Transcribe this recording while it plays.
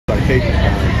vacation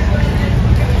time.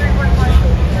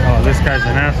 Oh, this guy's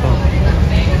an asshole.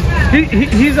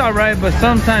 He's all right, but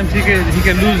sometimes he can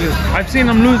lose it. I've seen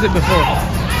him lose it before.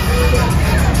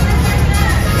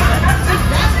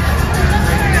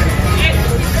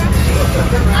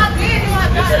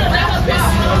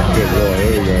 Good boy,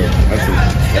 there we go.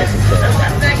 That's some stuff.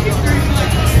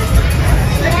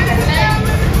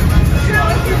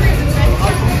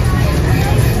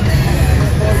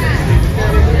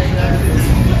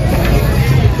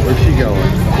 Where's she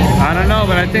going? I don't know,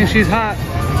 but I think she's hot.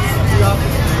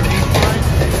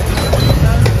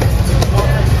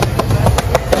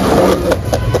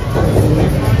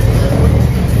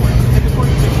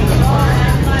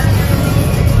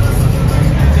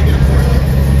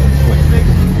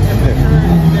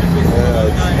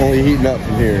 It's only heating up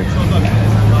from here.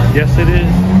 Yes, it is.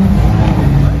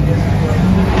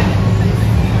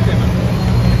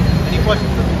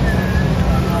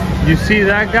 You see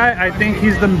that guy? I think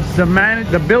he's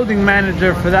the building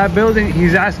manager for that building.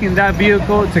 He's asking that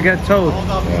vehicle to get towed.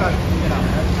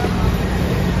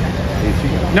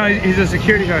 No, he's a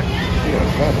security guard.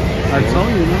 I told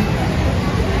you, man.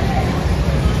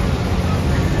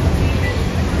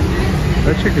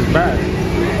 That chick is bad.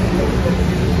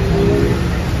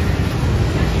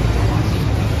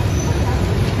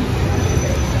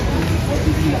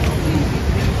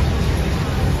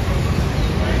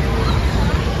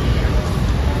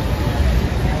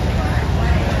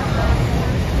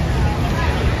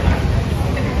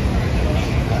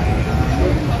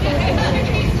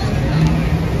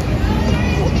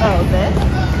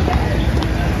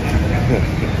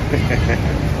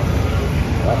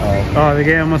 Oh, they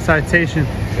gave him a citation.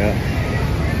 Yeah.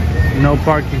 No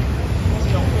parking.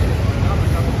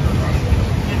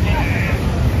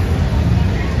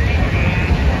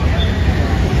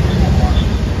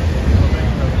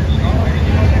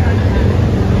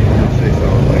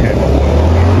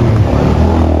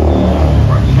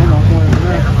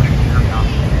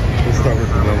 Let's start with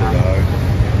the number, dog.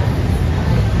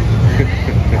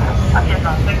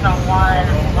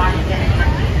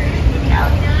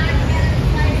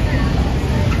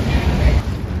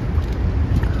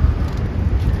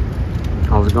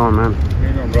 How's it going, man? How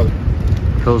you doing, brother?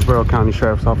 Hillsborough County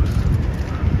Sheriff's Office,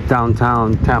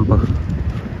 downtown Tampa.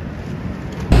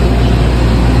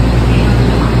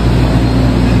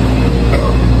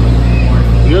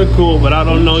 You're cool, but I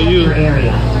don't know you.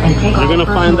 You're gonna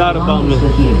find out about me.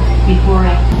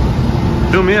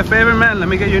 Do me a favor, man. Let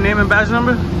me get your name and badge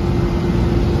number.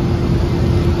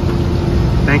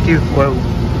 Thank you. Whoa.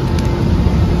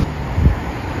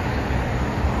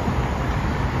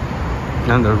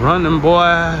 And they're running,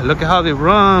 boy. Look at how they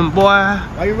run, boy.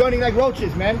 Why are you running like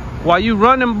roaches, man? Why you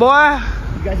running, boy?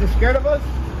 You guys are scared of us?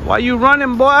 Why you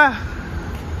running, boy?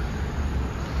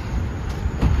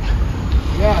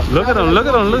 Yeah. Look at them, look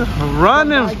at them, look.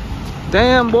 Running.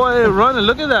 Damn, boy, they're running.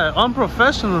 Look at that.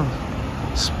 Unprofessional.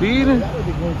 Speeding. That would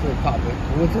be going to the cop.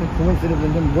 What's the coincidence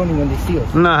with them running when they see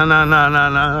us?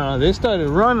 Nah. They started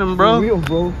running, bro. For real,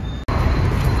 bro.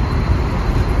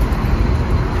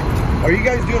 Are you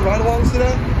guys doing ride-alongs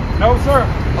today? No, sir.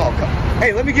 Oh, come.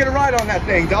 Hey, let me get a ride on that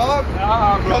thing, dog.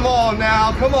 Nah, bro. Come on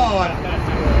now, come on.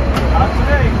 Not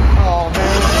today. Oh,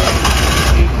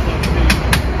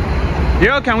 man.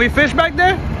 Yo, can we fish back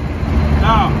there?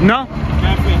 No. No?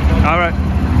 Can't fish. All right.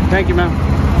 Thank you, man.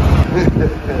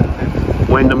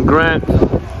 Wyndham Grant.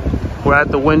 We're at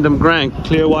the Wyndham Grant,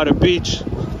 Clearwater Beach.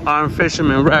 Armed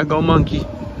fisherman, RAGO Monkey,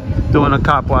 doing a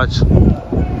cop watch.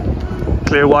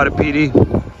 Clearwater PD.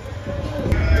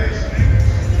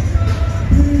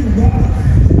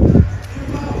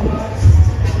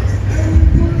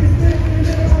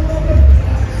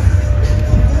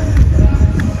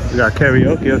 We got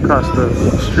karaoke across the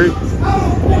street.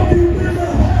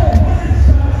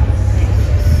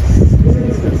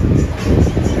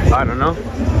 I don't know.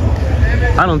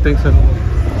 I don't think so.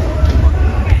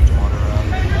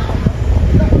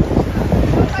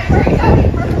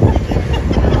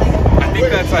 I think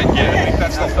that's like, yeah, I think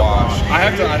that's the wash. I'd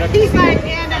have to. He's like,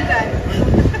 and I'm done.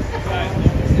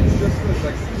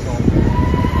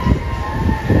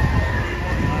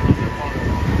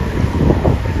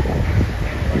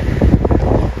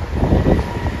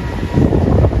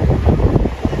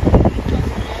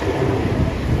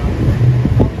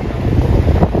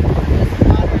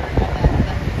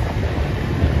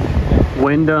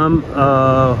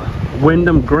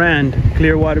 Wyndham Grand,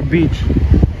 Clearwater Beach.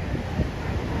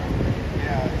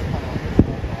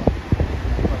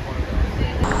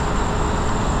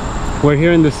 We're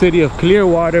here in the city of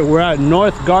Clearwater. We're at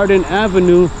North Garden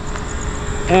Avenue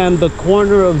and the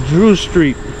corner of Drew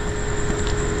Street.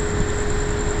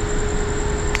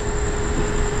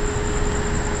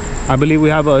 I believe we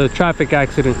have a traffic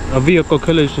accident, a vehicle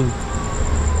collision.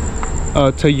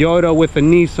 A Toyota with a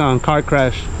Nissan car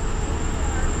crash.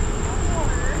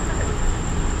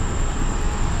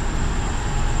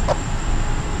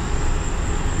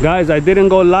 Guys, I didn't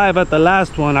go live at the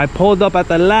last one. I pulled up at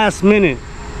the last minute.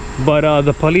 But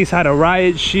the police had a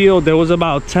riot shield. There was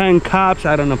about 10 cops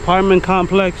at an apartment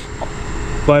complex.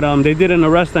 But they didn't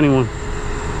arrest anyone.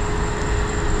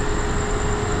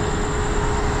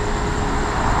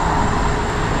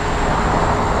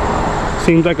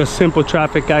 Seems like a simple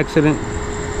traffic accident.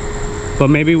 But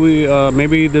maybe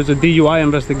maybe there's a DUI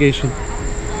investigation.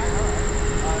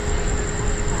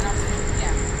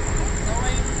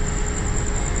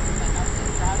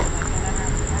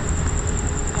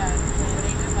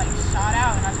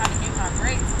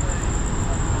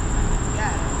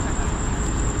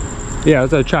 Yeah,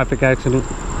 it's a traffic accident.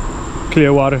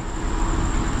 Clearwater.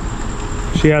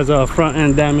 She has a front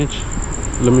end damage.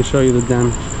 Let me show you the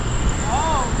damage.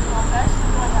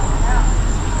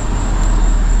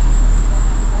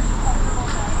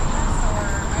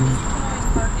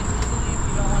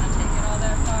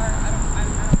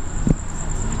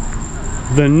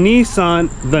 The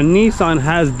Nissan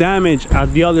has damage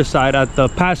at the other side, at the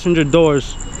passenger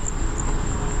doors.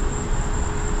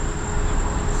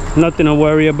 Nothing to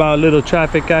worry about. Little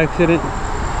traffic accident.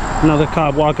 Another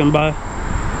cop walking by.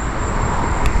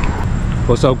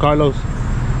 What's up, Carlos?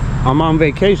 I'm on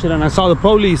vacation and I saw the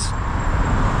police.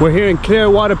 We're here in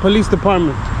Clearwater Police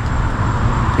Department.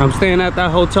 I'm staying at that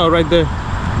hotel right there.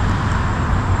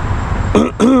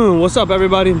 What's up,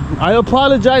 everybody? I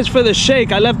apologize for the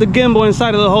shake. I left the gimbal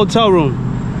inside of the hotel room.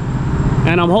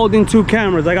 And I'm holding two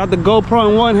cameras. I got the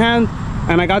GoPro in one hand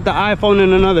and I got the iPhone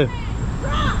in another.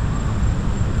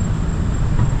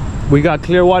 We got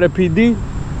Clearwater PD.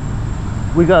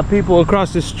 We got people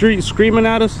across the street screaming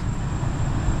at us.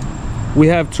 We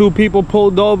have two people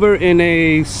pulled over in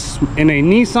a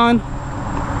Nissan.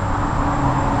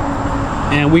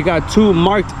 And we got two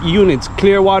marked units,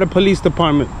 Clearwater Police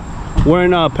Department. We're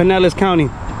in Pinellas County.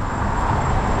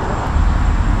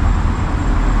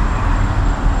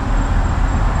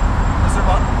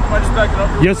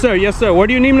 Yes, sir. Yes, sir. Where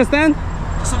do you need me to stand?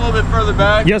 Just a little bit further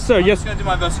back. Yes, sir. I'm yes. just gonna do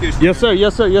my investigation. Yes, sir.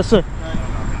 Yes, sir. Yes, sir.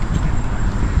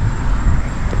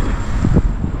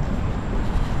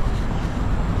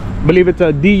 I believe it's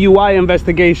a DUI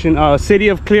investigation, City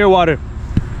of Clearwater.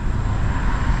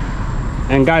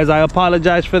 And guys, I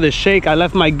apologize for the shake. I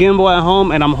left my gimbal at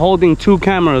home and I'm holding two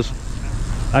cameras.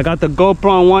 I got the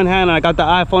GoPro in one hand and I got the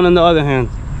iPhone in the other hand.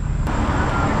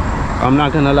 I'm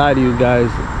not gonna lie to you guys.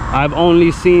 I've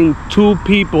only seen two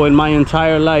people in my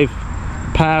entire life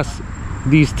pass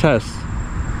these tests.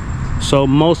 So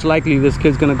most likely this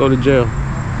kid's gonna go to jail.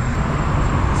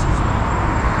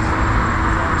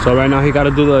 So right now he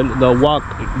gotta do the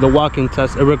walking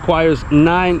test. It requires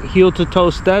 9 heel-to-toe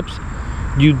steps.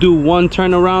 You do one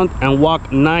turnaround and walk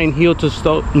 9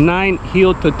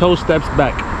 heel-to-toe steps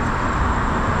back.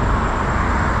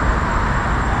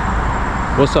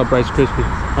 What's up, Rice Krispie?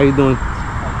 How you doing?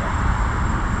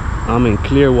 I'm in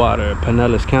Clearwater,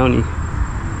 Pinellas County,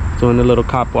 doing a little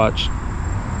cop watch.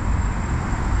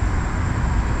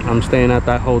 I'm staying at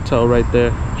that hotel right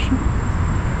there.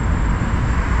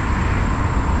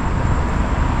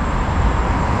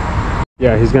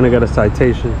 Yeah, he's gonna get a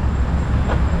citation.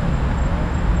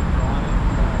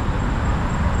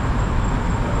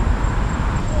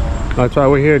 That's why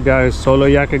we're here, guys. Solo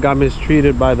Yaka got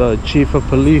mistreated by the chief of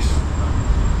police.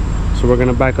 So we're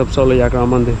gonna back up Solo Yaka on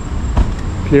Monday.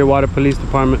 Clearwater Police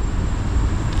Department.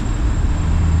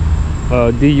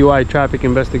 DUI traffic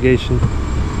investigation.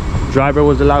 Driver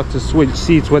was allowed to switch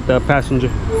seats with the passenger.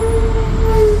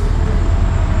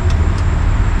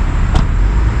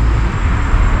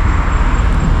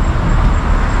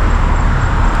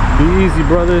 Be easy,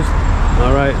 brothers.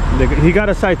 All right, he got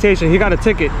a citation. He got a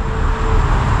ticket.